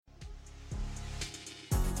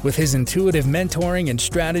With his intuitive mentoring and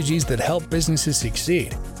strategies that help businesses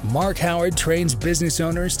succeed, Mark Howard trains business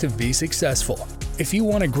owners to be successful. If you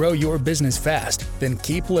want to grow your business fast, then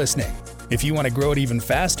keep listening. If you want to grow it even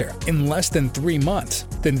faster in less than 3 months,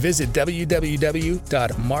 then visit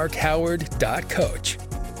www.markhoward.coach.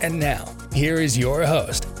 And now, here is your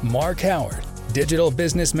host, Mark Howard, digital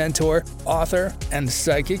business mentor, author, and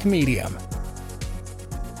psychic medium.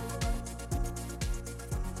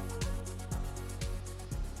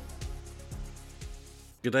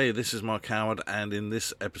 G'day, this is Mark Howard, and in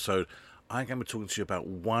this episode, I'm going to be talking to you about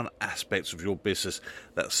one aspect of your business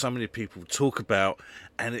that so many people talk about,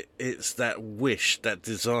 and it's that wish, that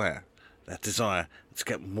desire to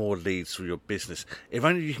get more leads for your business. If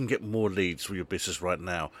only you can get more leads for your business right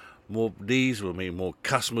now. More leads will mean more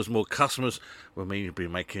customers will mean you'll be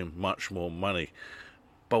making much more money.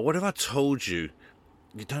 But what if I told you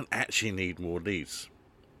you don't actually need more leads?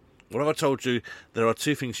 What if I told you there are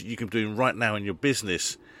two things that you can do right now in your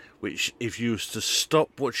business, which if you was to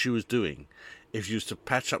stop what you was doing, if you was to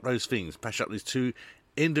patch up those things, patch up these two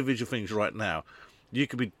individual things right now, you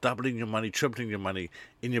could be doubling your money, tripling your money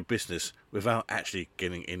in your business without actually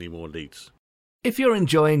getting any more leads. If you're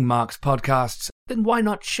enjoying Mark's podcasts, then why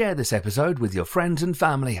not share this episode with your friends and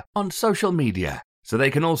family on social media so they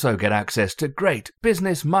can also get access to great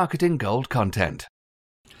business marketing gold content.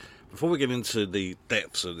 Before we get into the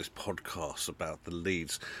depths of this podcast about the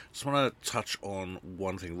leads, I just want to touch on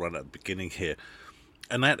one thing right at the beginning here,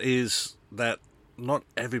 and that is that not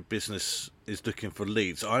every business is looking for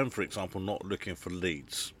leads. I am, for example, not looking for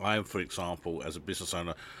leads. I am, for example, as a business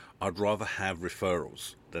owner, I'd rather have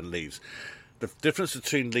referrals than leads. The difference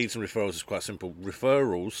between leads and referrals is quite simple.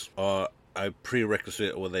 Referrals are a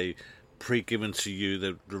prerequisite, or they pre-given to you,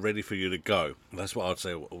 they're ready for you to go. That's what I'd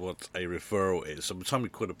say what a referral is. So by the time you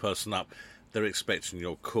call a person up, they're expecting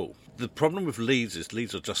your call. The problem with leads is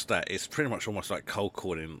leads are just that. It's pretty much almost like cold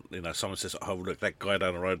calling. You know, someone says, oh, look, that guy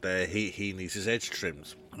down the road there, he needs his edge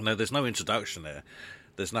trimmed. No, there's no introduction there.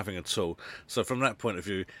 There's nothing at all. So from that point of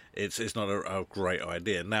view, it's not a great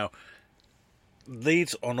idea. Now,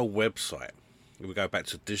 leads on a website. We go back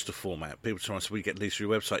to digital format. People try to say, we get leads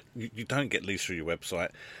through your website. You don't get leads through your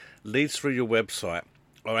website. Leads through your website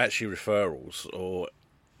are actually referrals, or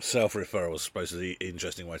self-referrals, I suppose is the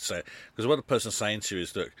interesting way to say it. Because what the person's saying to you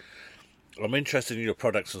is, look, I'm interested in your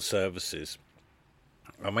products and services.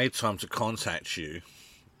 I made time to contact you,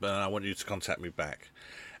 but I want you to contact me back.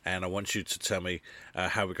 And I want you to tell me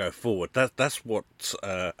how we go forward. That's what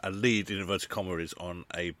a lead, in inverted commas, is on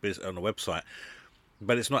a website.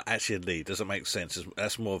 But it's not actually a lead. Doesn't make sense.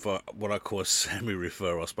 That's more of what I call a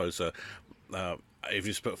semi-referral, I suppose. If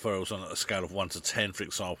you put referrals on a scale of 1 to 10, for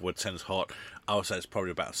example, where 10's hot, I would say it's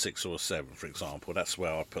probably about 6 or 7, for example. That's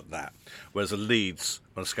where I put that. Whereas a leads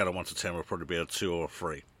on a scale of 1 to 10 will probably be a 2 or a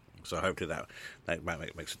 3. So hopefully that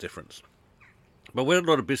makes a difference. But where a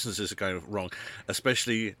lot of businesses are going wrong,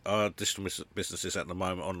 especially our digital businesses at the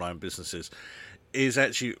moment, online businesses, is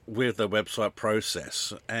actually with the website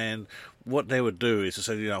process. And what they would do is to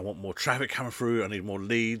say, I want more traffic coming through, I need more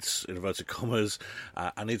leads, in inverted commas,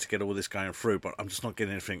 I need to get all this going through, but I'm just not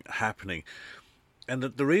getting anything happening. And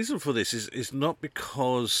the reason for this is not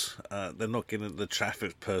because they're not getting the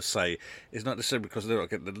traffic per se. It's not necessarily because they're not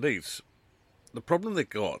getting the leads. The problem they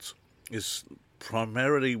got is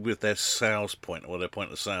primarily with their sales point, or their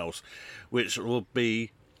point of sales, which will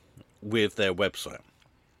be with their website.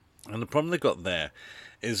 And the problem they've got there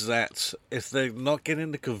is that if they're not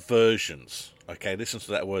getting the conversions, okay, listen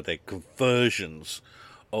to that word, they're conversions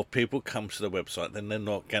of people come to the website, then they're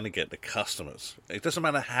not going to get the customers. It doesn't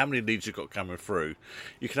matter how many leads you've got coming through.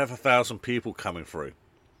 You can have 1,000 people coming through.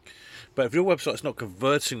 But if your website's not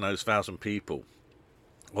converting those 1,000 people,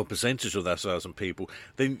 or percentage of those 1,000 people,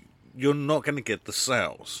 then you're not going to get the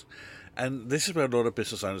sales. And this is where a lot of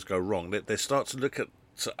business owners go wrong. They start to look at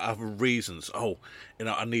other reasons. I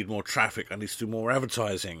need more traffic, I need to do more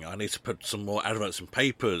advertising, I need to put some more adverts in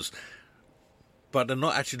papers. But they're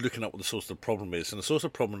not actually looking at what the source of the problem is. And the source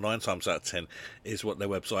of the problem 9 times out of 10 is what their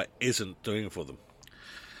website isn't doing for them.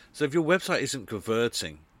 So if your website isn't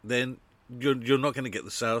converting, then you're not going to get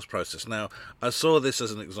the sales process. Now, I saw this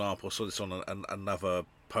as an example. I saw this on another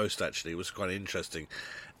post, actually. It was quite interesting.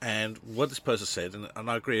 And what this person said, and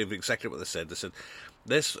I agree with exactly what they said,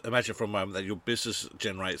 let's imagine for a moment that your business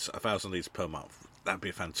generates 1,000 leads per month. That'd be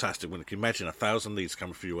fantastic. When you can imagine 1,000 leads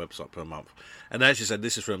coming through your website per month. And they actually said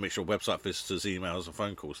this is for a mixture of website visitors, emails, and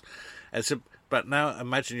phone calls. And so, but now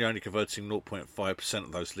imagine you're only converting 0.5%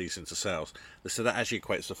 of those leads into sales. So that actually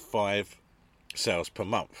equates to 5 sales per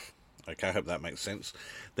month. Okay, I hope that makes sense.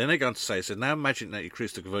 Then they're going to say, so now imagine that you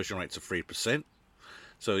increase the conversion rate to 3%.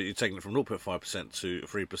 So you're taking it from 0.5% to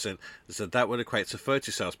 3%. They said that would equate to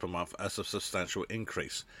 30 sales per month as a substantial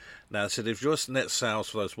increase. Now, they said if your net sales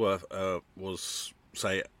for those was,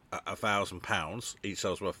 say, £1,000, each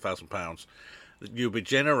sales worth £1,000, you'll be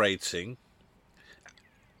generating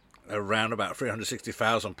around about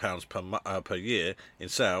 £360,000 per year in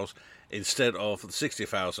sales instead of the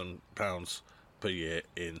 £60,000 per year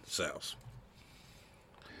in sales.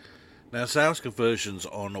 Now, sales conversions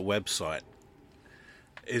on a website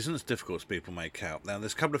isn't as difficult as people make out. Now,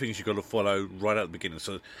 there's a couple of things you've got to follow right at the beginning.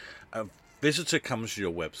 So, a visitor comes to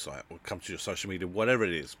your website or comes to your social media, whatever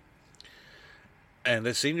it is, and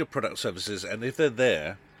they've seen your product services, and if they're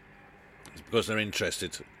there, it's because they're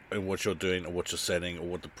interested in what you're doing or what you're selling or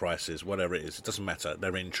what the price is, whatever it is. It doesn't matter.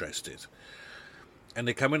 They're interested. And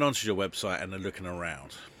they're coming onto your website and they're looking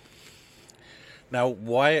around. Now,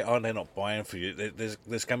 why are they not buying for you? There's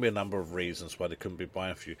going to be a number of reasons why they couldn't be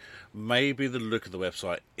buying for you. Maybe the look of the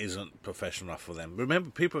website isn't professional enough for them. Remember,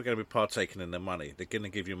 people are going to be partaking in their money. They're going to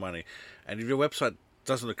give you money. And if your website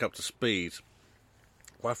doesn't look up to speed,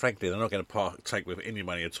 quite frankly, they're not going to partake with any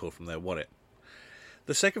money at all from their wallet.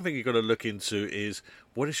 The second thing you've got to look into is,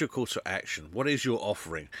 what is your call to action? What is your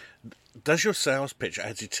offering? Does your sales pitch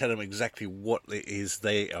actually tell them exactly what it is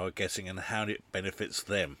they are getting and how it benefits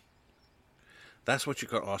them? That's what you've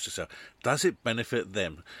got to ask yourself. Does it benefit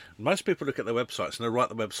them? Most people look at their websites and they write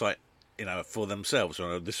the website, for themselves.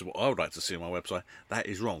 This is what I would like to see on my website. That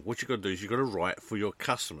is wrong. What you've got to do is you've got to write for your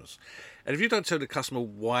customers. And if you don't tell the customer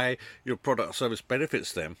why your product or service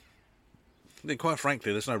benefits them, then quite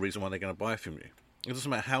frankly, there's no reason why they're going to buy from you. It doesn't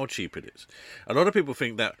matter how cheap it is. A lot of people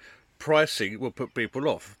think that pricing will put people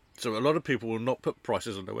off. So a lot of people will not put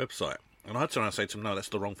prices on their website. And I turn around and say to them, no, that's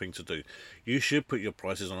the wrong thing to do. You should put your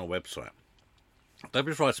prices on a website. Don't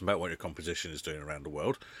be frightened about what your competition is doing around the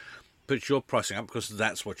world. Put your pricing up because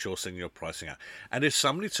that's what you're saying you're pricing at. And if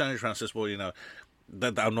somebody turns around and says, well,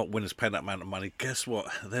 that I'm not willing to pay that amount of money, guess what?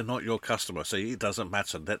 They're not your customer. So it doesn't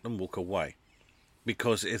matter. Let them walk away.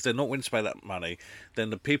 Because if they're not willing to pay that money,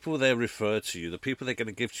 then the people they refer to you, the people they're going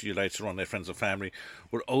to give to you later on, their friends and family,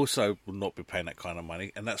 will not be paying that kind of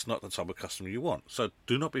money, and that's not the type of customer you want. So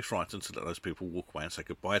do not be frightened to let those people walk away and say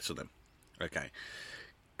goodbye to them. Okay.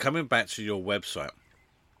 Coming back to your website.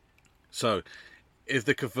 So, if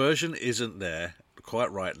the conversion isn't there,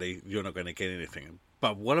 quite rightly, you're not going to get anything.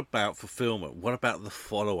 But what about fulfillment? What about the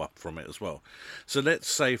follow-up from it as well? So let's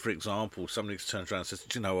say, for example, somebody turns around and says,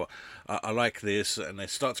 you know what, I like this, and they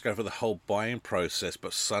start to go through the whole buying process,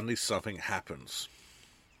 but suddenly something happens,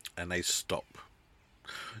 and they stop.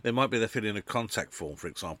 They might be there filling a contact form, for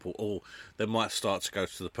example, or they might start to go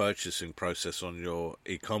through the purchasing process on your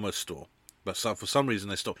e-commerce store. But for some reason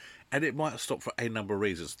they stop. And it might have stopped for a number of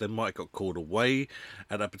reasons. They might have got called away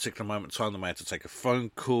at that particular moment in time. They might have to take a phone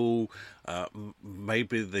call.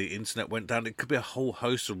 Maybe the internet went down. It could be a whole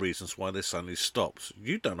host of reasons why they suddenly stopped.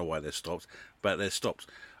 You don't know why they stopped, but they're stopped.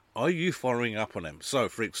 Are you following up on them? So,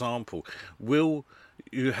 for example, will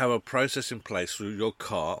you have a process in place through your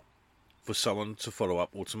cart for someone to follow up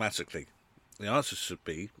automatically? The answer should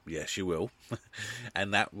be, yes, you will.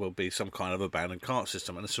 And that will be some kind of abandoned cart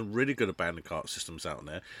system. And there's some really good abandoned cart systems out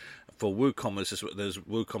there. For WooCommerce, there's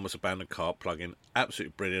WooCommerce abandoned cart plugin.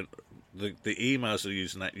 Absolutely brilliant. The emails that are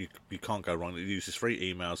using that, you can't go wrong. It uses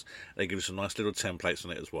free emails. They give you some nice little templates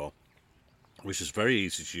on it as well, which is very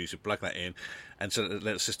easy to use. You plug that in and so let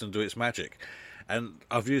the system do its magic. And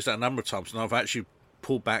I've used that a number of times, and I've actually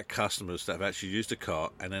pulled back customers that have actually used a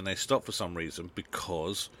cart, and then they stop for some reason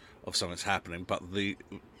because of something's happening, but the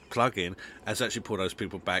plugin has actually pulled those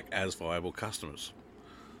people back as viable customers.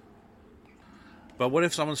 But what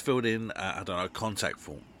if someone's filled in, a contact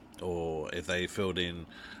form, or if they filled in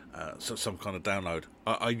some kind of download?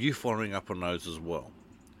 Are you following up on those as well?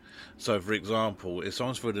 So, for example, if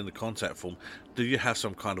someone's filled in the contact form, do you have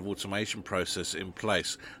some kind of automation process in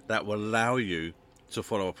place that will allow you to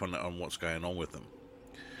follow up on what's going on with them?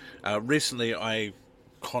 Recently, I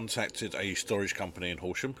contacted a storage company in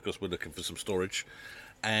Horsham because we're looking for some storage,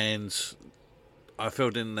 and I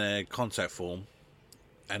filled in their contact form,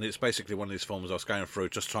 and it's basically one of these forms I was going through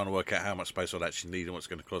just trying to work out how much space I'd actually need and what's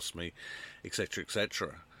going to cost me, etc,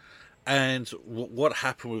 etc. And what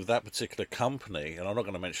happened with that particular company, and I'm not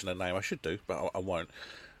going to mention their name, I should do, but I won't.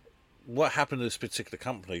 What happened to this particular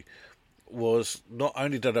company was, not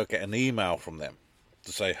only did I get an email from them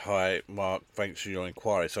to say, hi, Mark, thanks for your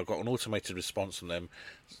inquiry. So I got an automated response from them,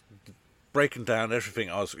 breaking down everything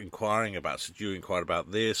I was inquiring about. So you inquired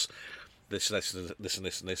about this, and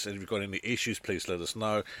this. And if you've got any issues, please let us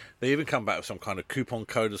know. They even come back with some kind of coupon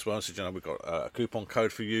code as well. So, we've got a coupon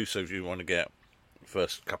code for you. So if you want to get the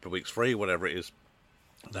first couple of weeks free, whatever it is,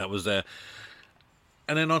 that was there.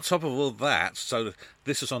 And then on top of all that, so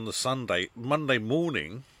this is on the Sunday. Monday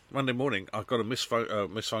morning, I got a missed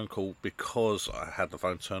phone call because I had the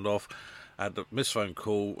phone turned off. I had the missed phone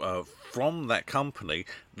call from that company,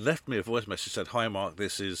 left me a voice message, said, "Hi Mark,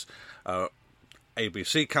 this is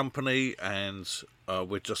ABC company, and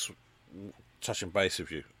we're just touching base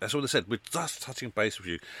with you." That's all they said. "We're just touching base with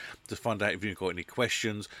you to find out if you've got any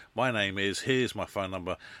questions. My name is, here's my phone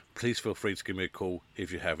number. Please feel free to give me a call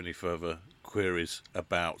if you have any further queries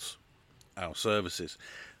about our services."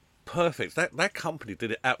 Perfect. That company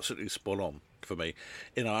did it absolutely spot on for me.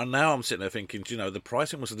 And now I'm sitting there thinking, the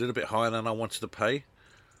pricing was a little bit higher than I wanted to pay,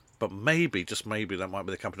 but maybe, just maybe, that might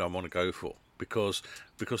be the company I want to go for because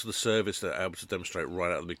of the service they're able to demonstrate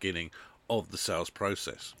right at the beginning of the sales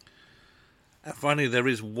process. And finally, there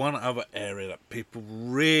is one other area that people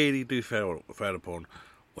really do fail upon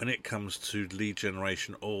when it comes to lead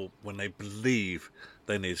generation, or when they believe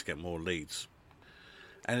they need to get more leads.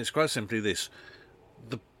 And it's quite simply this: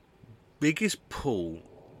 the biggest pool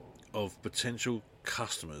of potential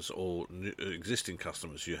customers or existing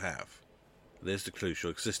customers you have, there's the clue,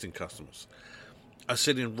 your existing customers, are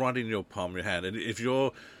sitting right in your palm of your hand. And if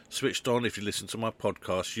you're switched on, if you listen to my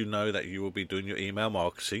podcast, you know that you will be doing your email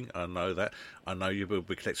marketing. I know that. I know you will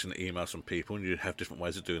be collecting emails from people, and you have different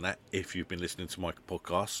ways of doing that. If you've been listening to my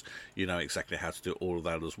podcasts, you know exactly how to do all of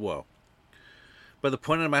that as well. But the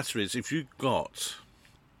point of the matter is, if you've got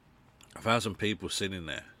 1,000 people sitting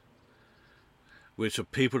there, which are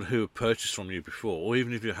people who have purchased from you before, or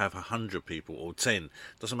even if you have 100 people or 10,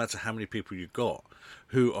 doesn't matter how many people you've got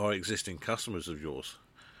who are existing customers of yours,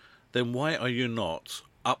 then why are you not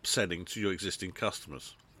upselling to your existing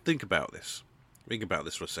customers? Think about this. Think about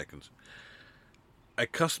this for a second. A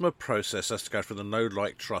customer process has to go through the know,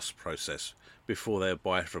 like, trust process before they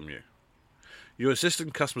buy from you. Your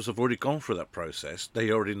existing customers have already gone through that process.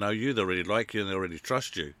 They already know you, they already like you, and they already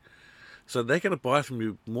trust you. So they're going to buy from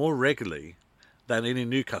you more regularly than any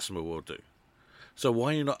new customer will do. So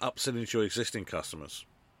why are you not upselling to your existing customers?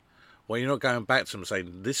 Why are you not going back to them and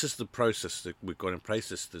saying, this is the process that we've got in place,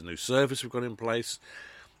 this is the new service we've got in place,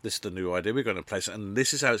 this is the new idea we've got in place, and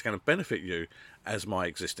this is how it's going to benefit you as my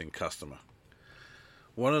existing customer.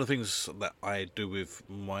 One of the things that I do with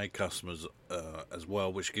my customers as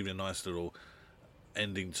well, which gives you a nice little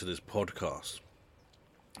ending to this podcast,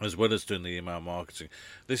 as well as doing the email marketing,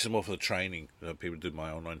 this is more for the training, people do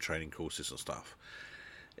my online training courses and stuff,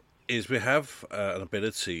 is we have an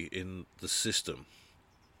ability in the system,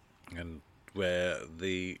 and where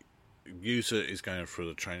the user is going through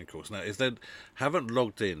the training course. Now, if they haven't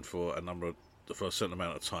logged in for a certain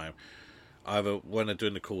amount of time, either when they're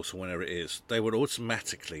doing the course or whenever it is, they would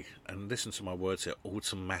automatically, and listen to my words here,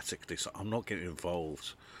 automatically, so I'm not getting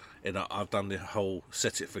involved. I've done the whole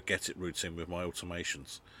set it, forget it routine with my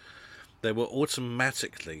automations. They will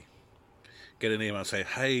automatically get an email saying,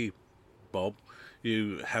 "Hey, Bob,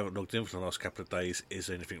 you haven't logged in for the last couple of days. Is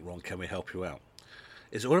there anything wrong? Can we help you out?"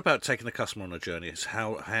 It's all about taking the customer on a journey. It's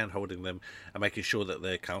how hand-holding them and making sure that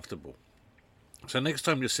they're comfortable. So next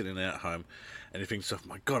time you're sitting there at home and you think to yourself,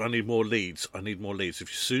 "My God, I need more leads. I need more leads." As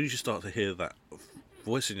soon as you start to hear that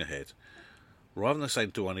voice in your head, rather than saying,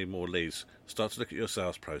 "Do I need more leads?" start to look at your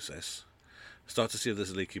sales process. Start to see if there's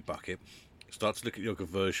a leaky bucket. Start to look at your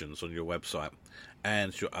conversions on your website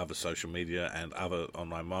and your other social media and other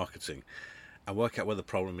online marketing, and work out where the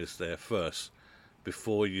problem is there first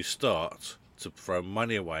before you start to throw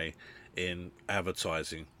money away in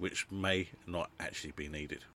advertising which may not actually be needed.